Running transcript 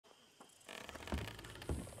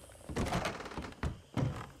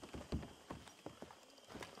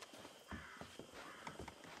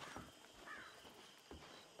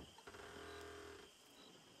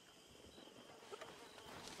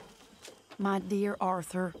My dear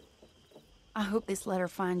Arthur, I hope this letter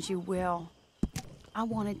finds you well. I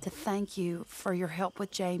wanted to thank you for your help with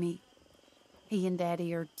Jamie. He and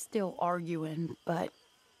Daddy are still arguing, but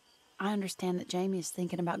I understand that Jamie is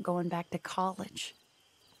thinking about going back to college.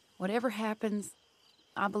 Whatever happens,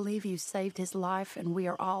 I believe you saved his life, and we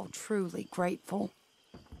are all truly grateful.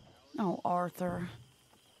 Oh, Arthur,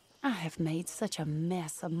 I have made such a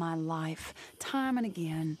mess of my life, time and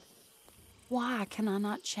again. Why can I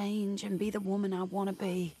not change and be the woman I want to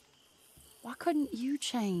be? Why couldn't you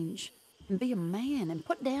change and be a man and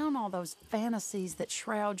put down all those fantasies that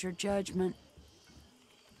shroud your judgment?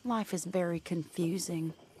 Life is very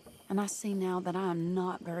confusing, and I see now that I am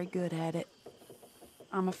not very good at it.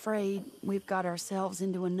 I'm afraid we've got ourselves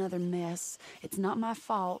into another mess. It's not my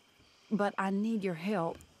fault, but I need your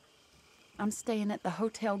help. I'm staying at the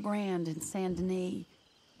Hotel Grand in Saint Denis.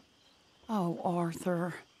 Oh,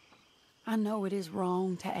 Arthur, I know it is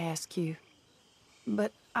wrong to ask you,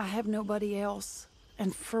 but I have nobody else,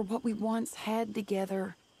 and for what we once had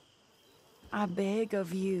together, I beg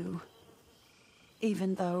of you,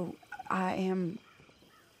 even though I am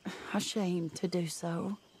ashamed to do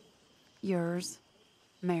so. Yours,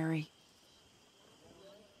 Mary.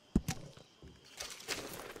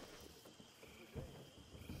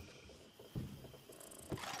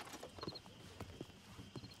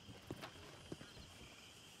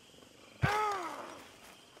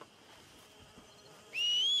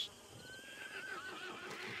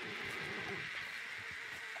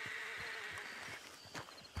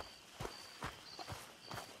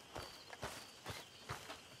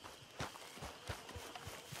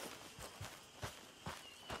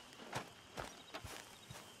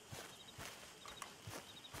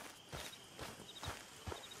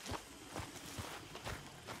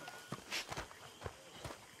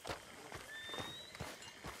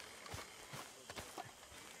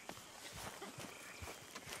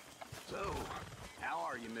 So, how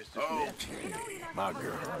are you, Mr. Smith? Okay, my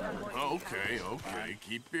girl. Okay.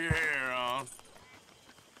 Keep your hair on.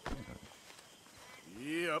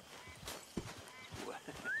 Yep.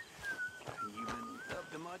 You been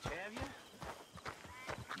up to much, have you?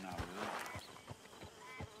 Not really.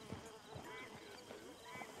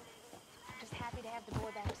 Just happy to have the boy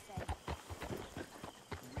back safe.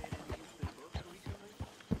 Read any useful books recently?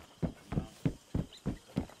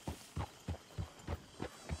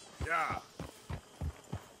 Yeah.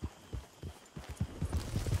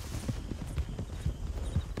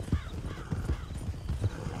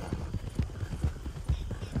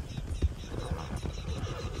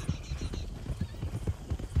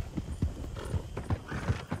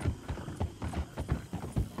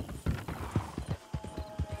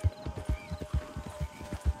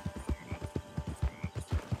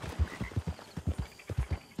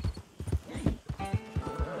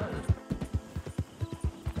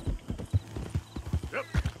 Yep.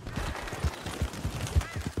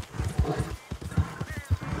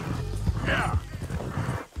 Yeah.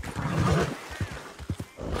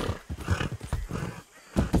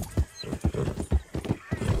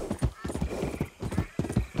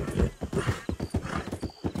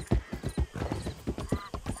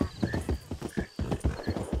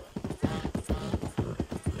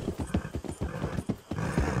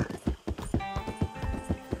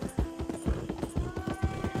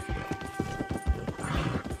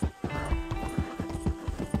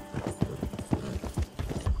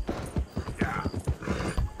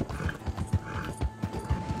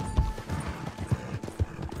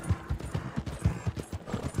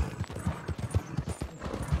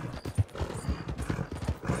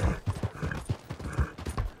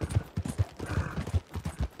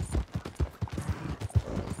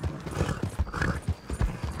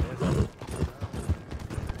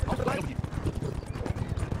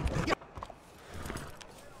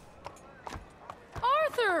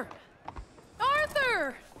 Arthur!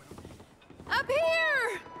 Arthur! Up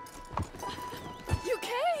here! You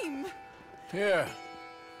came! Yeah.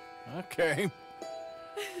 I came.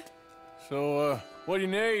 So, what do you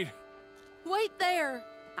need? Wait there!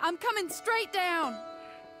 I'm coming straight down!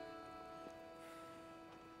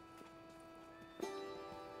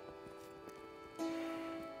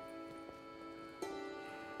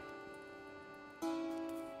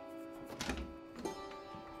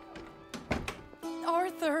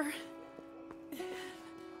 Arthur,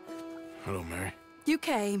 Hello, Mary. you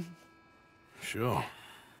came. Sure.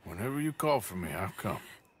 Whenever you call for me, I'll come.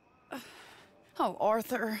 Oh,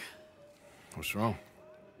 Arthur. What's wrong?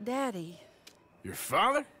 Daddy. Your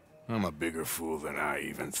father? I'm a bigger fool than I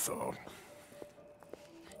even thought.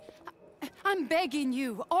 I'm begging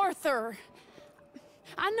you, Arthur.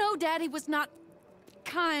 I know Daddy was not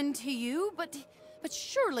kind to you, but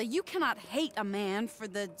surely you cannot hate a man for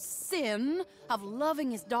the sin of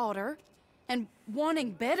loving his daughter and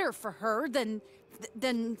wanting better for her than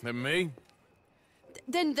And me?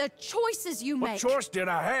 than the choices you What make. choice did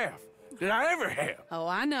I have? Did I ever have? Oh,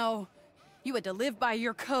 I know. You had to live by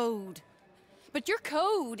your code. But your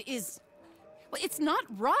code is... well, it's not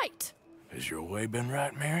right. Has your way been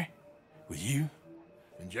right, Mary? With you?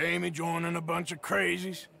 And Jamie joining a bunch of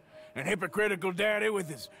crazies? And hypocritical daddy with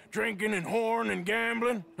his drinking and whoring and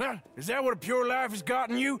gambling? Huh? Is that what a pure life has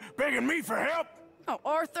gotten you? Begging me for help? Oh,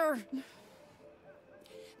 Arthur.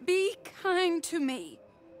 Be kind to me.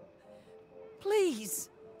 Please.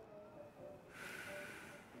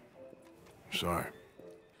 Sorry.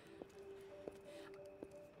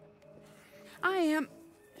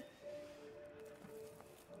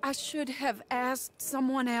 I should have asked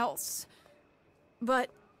someone else, but...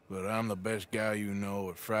 But I'm the best guy you know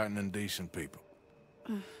at frightening decent people.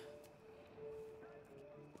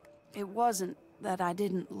 It wasn't that I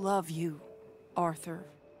didn't love you, Arthur.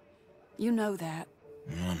 You know that.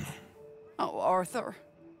 I know. Oh, Arthur.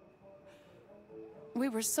 We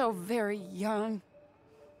were so very young.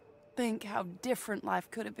 Think how different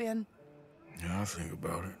life could have been. Yeah, I think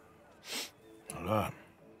about it. A lot.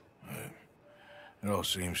 It all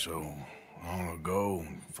seems so long ago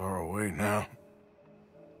and far away now.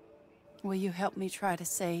 Will you help me try to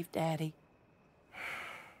save Daddy?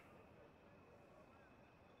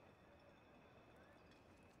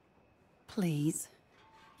 Please.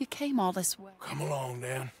 You came all this way. Come along,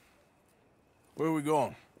 Dan. Where are we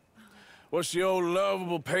going? What's the old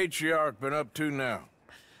lovable patriarch been up to now?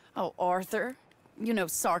 Oh, Arthur, you know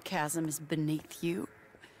sarcasm is beneath you.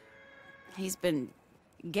 He's been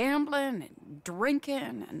gambling and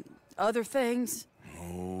drinking and other things.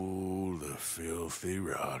 Oh, the filthy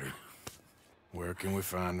rotter. Where can we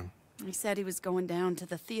find him? He said he was going down to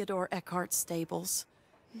the Theodore Eckhart stables.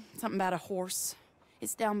 Something about a horse.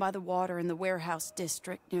 It's down by the water in the warehouse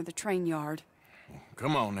district near the train yard.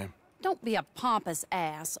 Come on, then. Don't be a pompous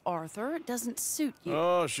ass, Arthur. It doesn't suit you.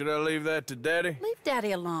 Oh, should I leave that to Daddy? Leave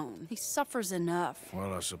Daddy alone. He suffers enough.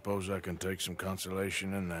 Well, I suppose I can take some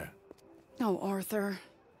consolation in that. No, Arthur.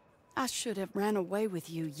 I should have ran away with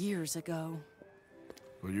you years ago.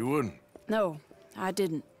 Well, you wouldn't. No, I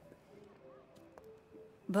didn't.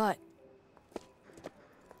 But...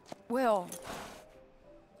 well...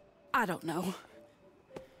 I don't know.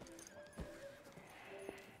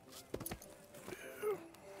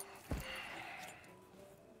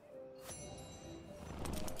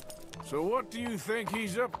 So what do you think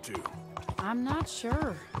he's up to? I'm not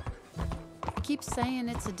sure. He keeps saying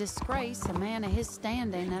it's a disgrace a man of his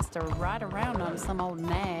standing has to ride around on some old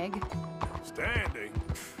nag. Standing?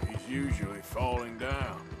 He's usually falling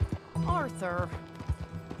down. Arthur.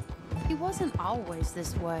 He wasn't always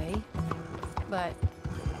this way, but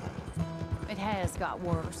it has got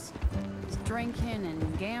worse. He's drinking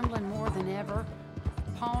and gambling more than ever,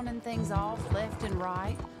 pawning things off left and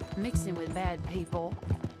right, mixing with bad people.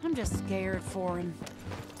 I'm just scared for him.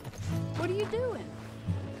 What are you doing?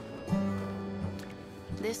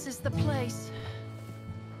 This is the place.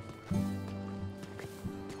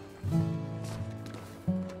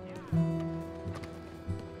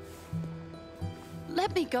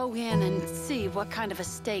 Let me go in and see what kind of a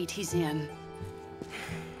state he's in.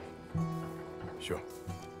 Sure.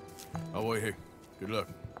 I'll wait here. Good luck.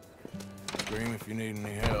 Scream if you need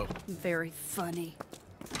any help. Very funny.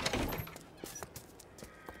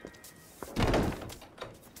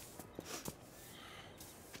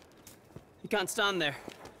 You can't stand there.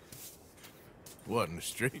 What, in the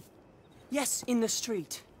street? Yes, in the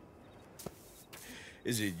street.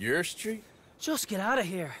 Is it your street? Just get out of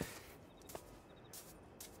here.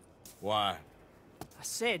 Why? I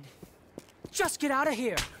said, just get out of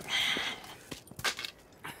here.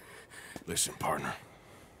 Listen, partner.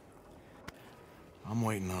 I'm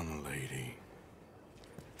waiting on a lady.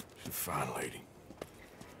 She's a fine lady.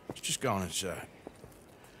 She's just gone inside.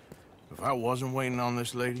 If I wasn't waiting on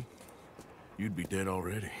this lady, you'd be dead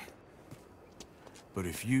already. But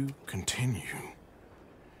if you continue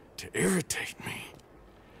to irritate me,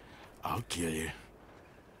 I'll kill you.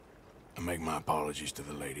 And make my apologies to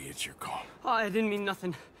the lady. It's your call. Oh, I didn't mean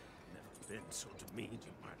nothing. Never been so demeaned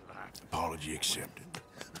in my life. Apology accepted.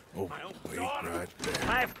 Oh, wait daughter. right there.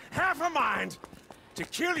 I have half a mind to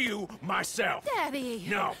kill you myself. Daddy!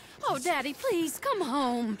 No. Oh, Daddy, please, come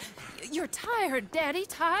home. You're tired, Daddy,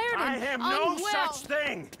 tired I and am no unwell. such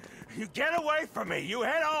thing. You get away from me. You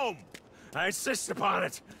head home. I insist upon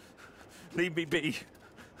it. Leave me be.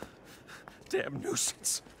 Damn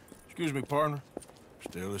nuisance. Excuse me, partner.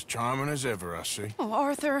 Still as charming as ever, I see. Oh,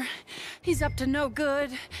 Arthur, he's up to no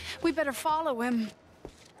good. We better follow him.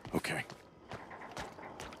 Okay.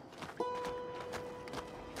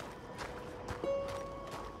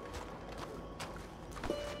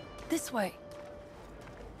 This way.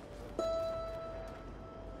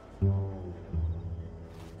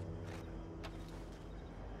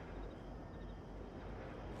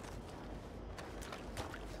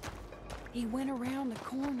 He went around the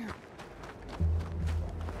corner.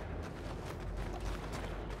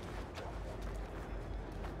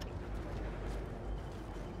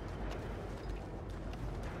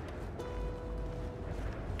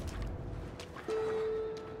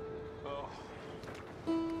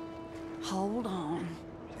 Hold on.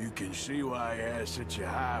 You can see why he has such a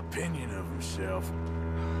high opinion of himself.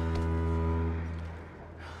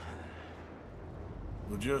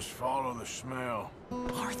 We'll just follow the smell.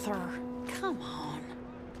 Arthur, come on.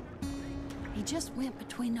 He just went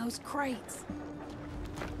between those crates.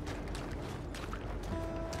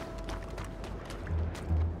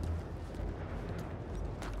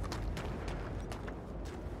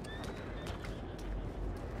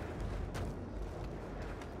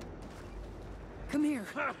 Come here,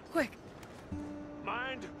 quick.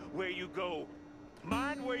 Mind where you go.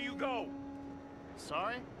 Mind where you go.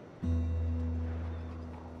 Sorry?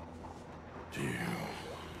 Do you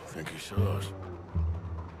think he saw us?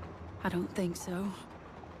 I don't think so.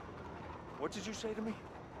 What did you say to me?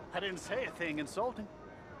 I didn't say a thing insulting.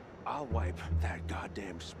 I'll wipe that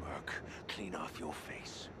goddamn smirk clean off your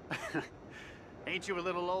face. Ain't you a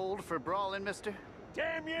little old for brawling, mister?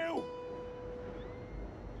 Damn you!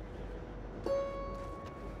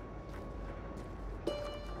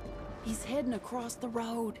 He's heading across the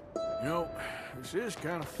road. You know, this is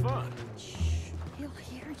kind of fun. Shh, he'll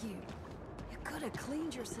hear you. You could have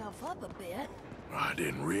cleaned yourself up a bit. I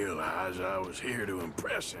didn't realize I was here to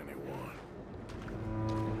impress anyone.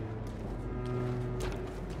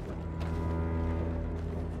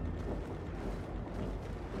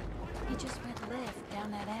 He just went left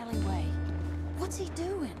down that alleyway. What's he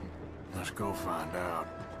doing? Let's go find out.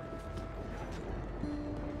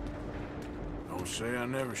 Don't say I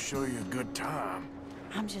never show you a good time.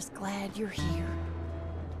 I'm just glad you're here.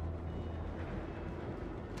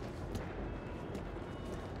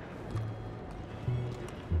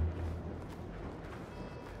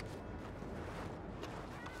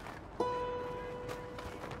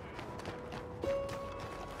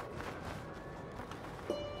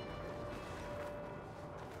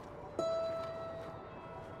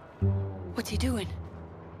 What's he doing?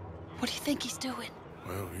 What do you think he's doing?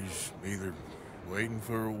 Well, he's either waiting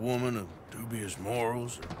for a woman of dubious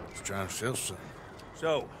morals or he's trying to sell something.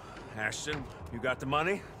 So, Ashton, you got the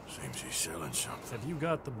money? Seems he's selling something. Have you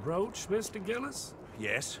got the brooch, Mr. Gillis?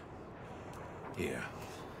 Yes. Here.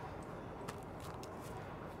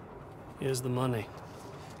 Here's the money.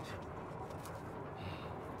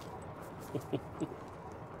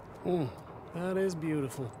 That is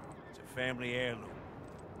beautiful. It's a family heirloom.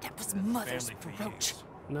 That was Mother's Family for brooch. years.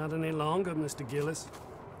 Not any longer, Mr. Gillis.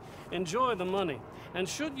 Enjoy the money, and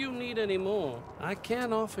should you need any more, I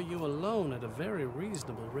can offer you a loan at a very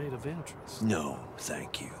reasonable rate of interest. No,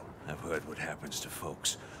 thank you. I've heard what happens to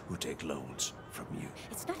folks who take loans from you.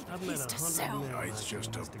 It's not I've even met his to 100 sell. men Oh, it's like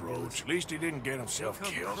just you, a Mr. brooch. Gillis. At least he didn't get himself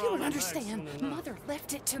killed. You don't Back understand. soon enough. Mother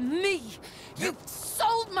left it to me. You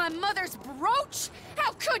sold my mother's brooch?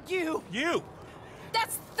 How could you? You!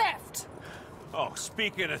 That's theft. Oh,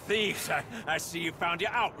 speaking of thieves, I see you found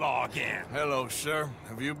your outlaw again. Hello, sir.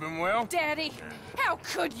 Have you been well? Daddy, how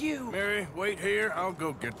could you? Mary, wait here. I'll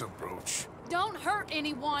go get the brooch. Don't hurt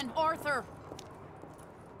anyone, Arthur.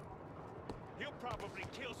 He'll probably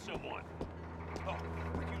kill someone. Oh,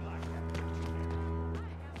 would you like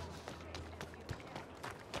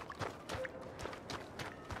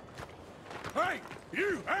that? Hey,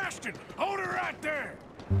 you, Ashton! Hold her right there!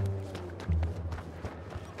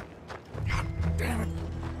 God damn it.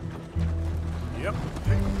 Yep.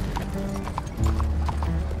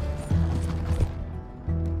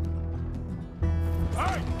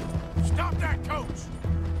 Hey! Stop that coach!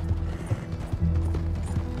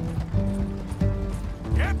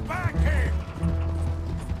 Get back here!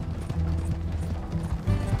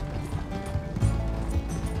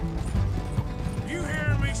 You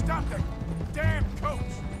hearing me? Stop that damn coach!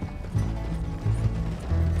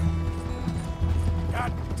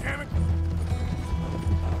 God damn it!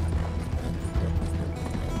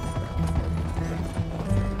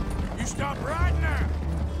 You stop right now!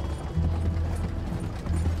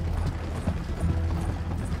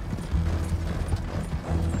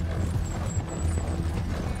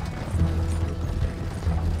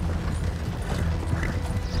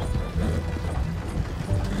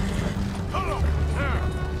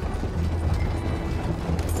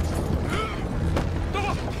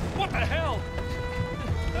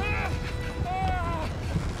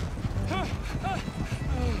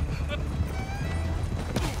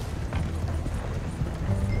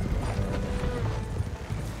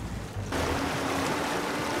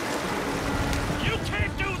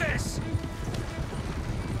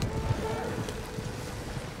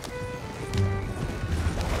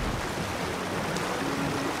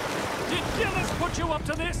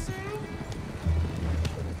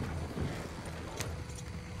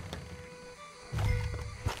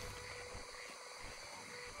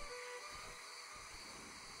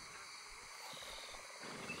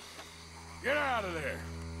 out of there.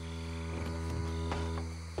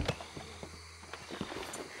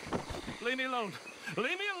 Leave me alone.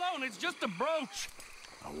 Leave me alone. It's just a brooch.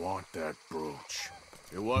 I want that brooch.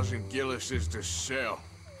 It wasn't Gillis's to sell.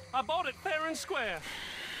 I bought it fair and square.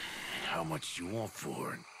 How much do you want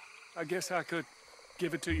for it? I guess I could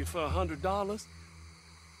give it to you for $100.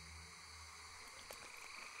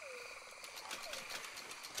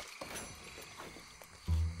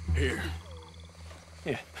 Here.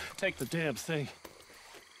 Yeah, take the damn thing.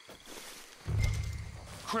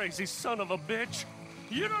 Crazy son of a bitch.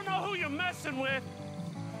 You don't know who you're messing with.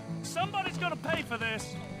 Somebody's gonna pay for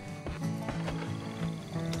this.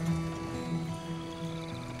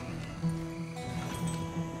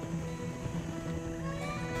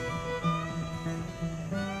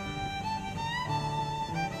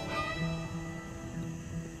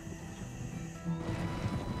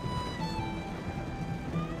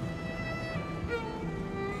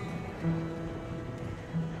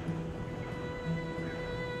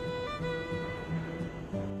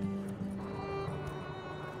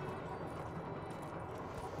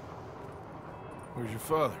 Where's your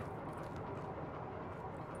father?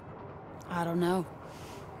 I don't know.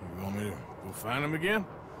 You want me to go find him again?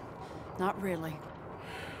 Not really.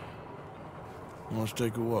 Let's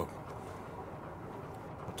take a walk.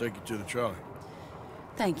 I'll take you to the trolley.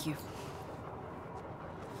 Thank you.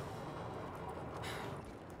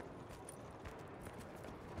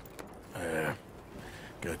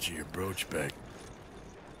 Got you your brooch back.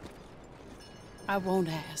 I won't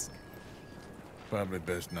ask. Probably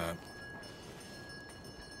best not.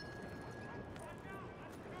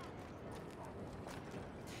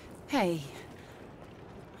 Hey.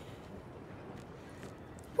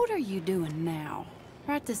 What are you doing now?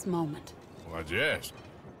 Right this moment? Why'd you ask?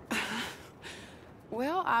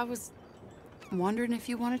 Well, I was wondering if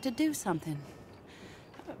you wanted to do something.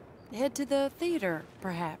 Head to the theater,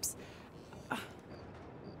 perhaps.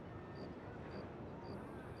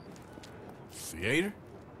 Theater?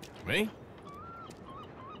 Me?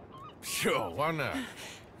 Sure, why not?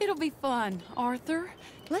 It'll be fun, Arthur.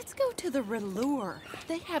 Let's go to the Relure.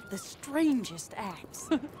 They have the strangest acts.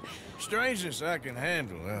 Strangeness I can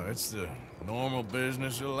handle. Well, it's the normal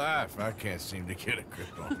business of life. I can't seem to get a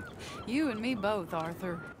grip on. You and me both,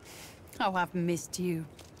 Arthur. Oh, I've missed you.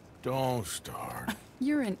 Don't start.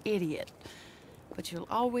 You're an idiot, but you'll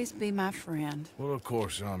always be my friend. Well, of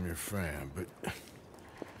course I'm your friend, but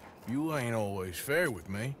you ain't always fair with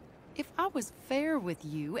me. If I was fair with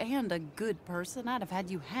you and a good person, I'd have had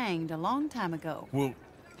you hanged a long time ago. Well,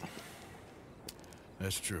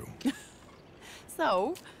 that's true.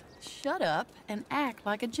 So, shut up and act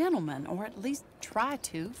like a gentleman, or at least try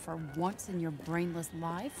to for once in your brainless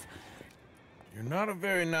life. You're not a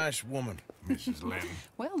very nice woman, Mrs. Lynn.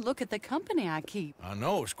 Well, look at the company I keep. I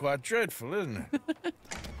know, it's quite dreadful, isn't it?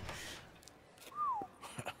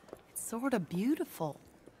 It's sort of beautiful,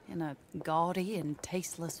 in a gaudy and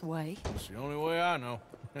tasteless way. It's the only way I know.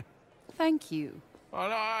 Thank you. Oh,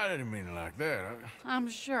 no, I didn't mean it like that. I'm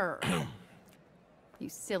sure. You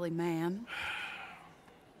silly man.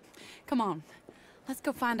 Come on, let's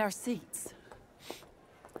go find our seats.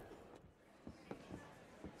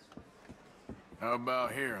 How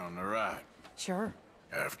about here on the right? Sure.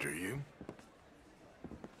 After you.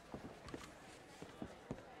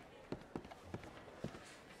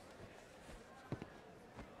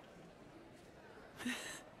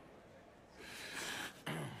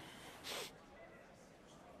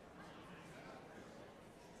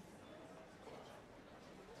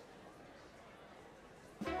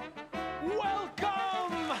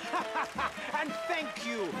 Welcome! And thank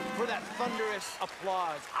you for that thunderous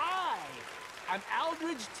applause. I am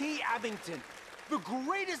Aldridge T. Abington, the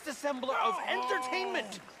greatest assembler of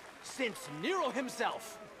entertainment since Nero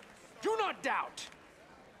himself. Do not doubt.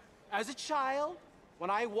 As a child, when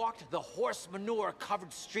I walked the horse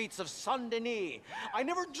manure-covered streets of Saint-Denis, I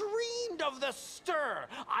never dreamed of the stir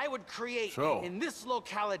I would create in this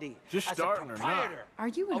locality just as a starting or not? proprietor Are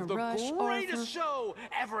you in a of the rush, greatest Arthur? show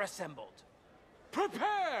ever assembled.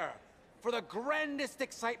 Prepare for the grandest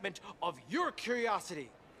excitement of your curiosity.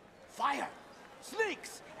 Fire,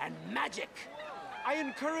 snakes, and magic. I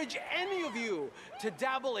encourage any of you to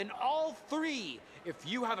dabble in all three if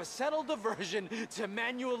you have a settled aversion to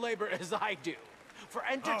manual labor as I do. For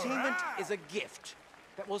entertainment is a gift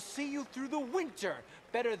that will see you through the winter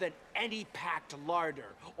better than any packed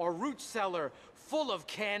larder or root cellar full of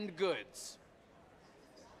canned goods.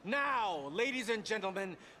 Now, ladies and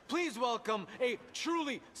gentlemen, please welcome a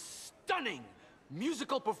truly stunning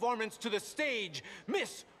musical performance to the stage,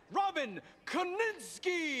 Miss Robin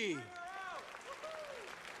Koninsky!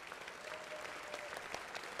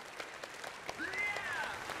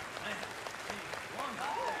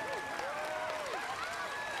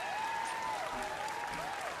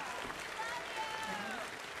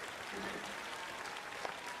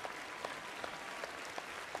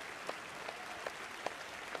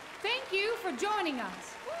 for joining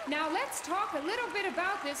us. Now let's talk a little bit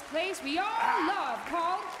about this place we all love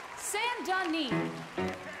called Saint Denis.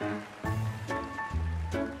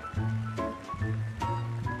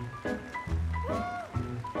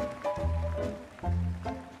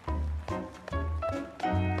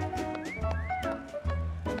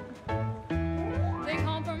 They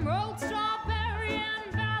come from rolled strawberry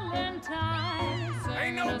and Valentine,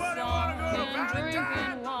 singing a song and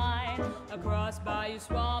drinking wine across Bayou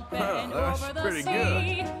Swamp and that's over the pretty sea.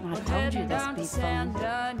 good. I We're told heading you down to this would be Saint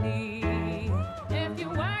fun. Denis. If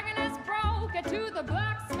your wagon is broke, get to the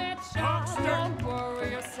blacksmith shop. Don't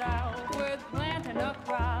worry yourself with planting a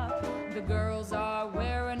crop. The girls are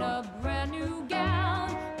wearing a brand new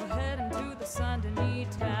gown. We're heading to the Saint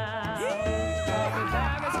Denis town.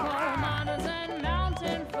 Carpetbaggers, coal miners, and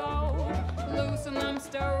mountain folk, loosen them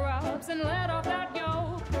stirrups and let off that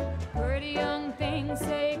yoke. Pretty young things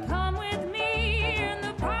say, come with me in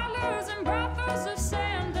the parlors and brothels of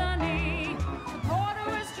Saint Denis. The porter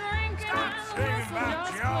is drinking and the whistle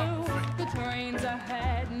just blew. The trains are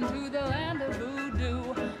heading to the land of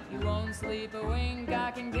voodoo. You won't sleep a wink,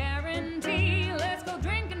 I can guarantee. Let's go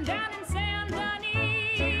drinking down in Saint Denis.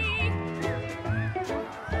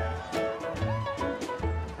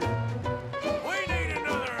 We need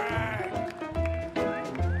another act.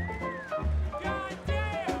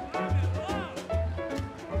 Goddamn, I'm in love.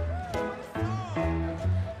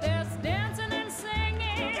 There's dancing and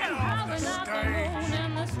singing Get and off howling the out the stage. moon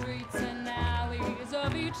in the streets and alleys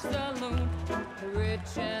of each saloon. The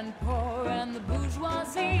rich and poor and the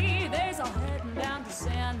bourgeoisie, they's all heading down to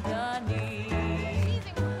Saint Denis.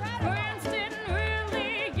 France didn't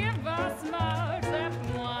really give us much, except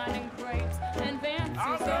wine and grapes and fancy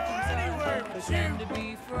I'll go stuff and anywhere such. with Pretend you. to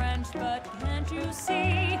be French, but can't you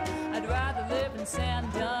see? I'd rather live in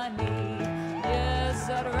Saint Denis. Yes,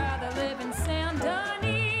 I'd rather live in Saint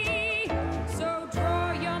Denis. So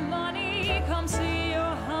draw your money, come see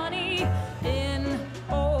your honey in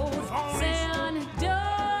old Saint Denis.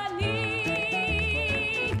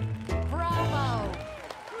 Bravo!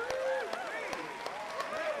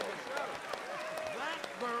 That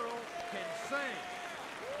girl can sing.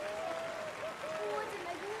 What a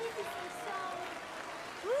magnificent song.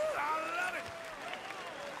 Woo, I love it.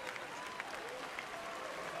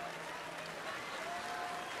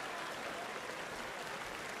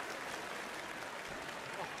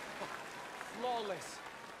 Flawless.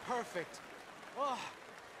 Perfect. Oh,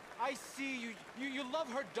 I see you. You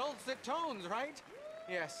love her dulcet tones, right?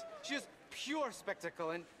 Yes, she is pure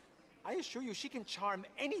spectacle, and I assure you she can charm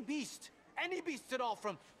any beast at all,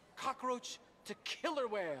 from cockroach to killer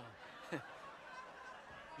whale.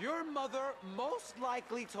 Your mother most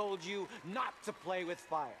likely told you not to play with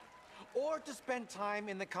fire, or to spend time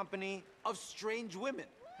in the company of strange women.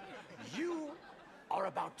 You are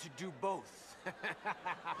about to do both.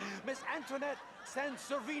 Miss Antoinette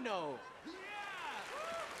Sansorino.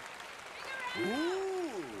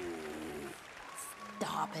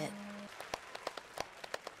 Stop it.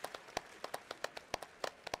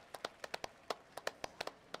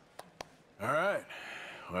 All right.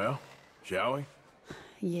 Well, shall we?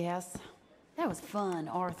 Yes. That was fun,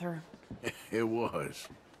 Arthur. It was.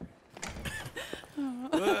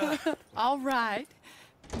 All right.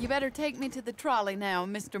 You better take me to the trolley now,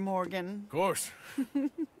 Mr. Morgan. Of course.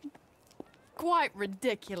 Quite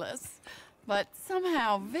ridiculous, but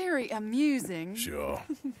somehow very amusing. Sure.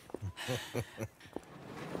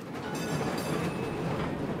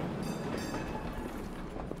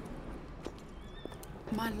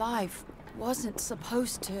 My life wasn't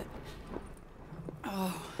supposed to...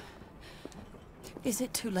 Oh. Is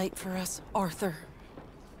it too late for us, Arthur?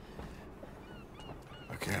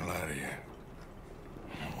 I can't lie to you.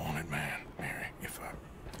 I'm a wanted man, Mary. If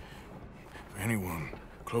anyone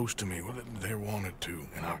close to me, well, they're wanted too.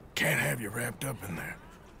 And I can't have you wrapped up in there.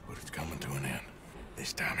 But it's coming to an end.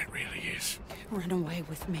 This time it really is. Run away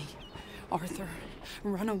with me, Arthur.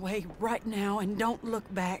 Run away right now and don't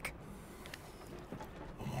look back.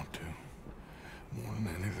 I want to. More than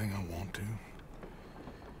anything, I want to.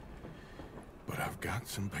 But I've got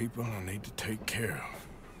some people I need to take care of.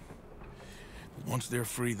 Once they're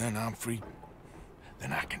free, then I'm free.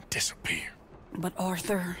 Then I can disappear. But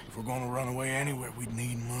Arthur... If we're gonna run away anywhere, we'd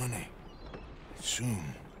need money.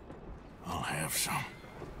 Soon, I'll have some.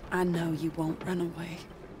 I know you won't run away.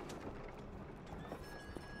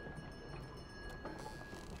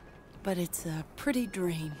 But it's a pretty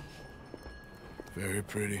dream. Very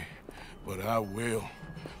pretty, but I will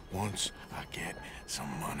once I get some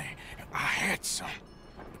money. I had some,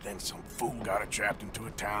 but then some fool got it trapped into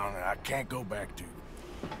a town that I can't go back to.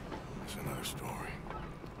 That's another story.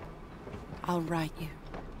 I'll write you.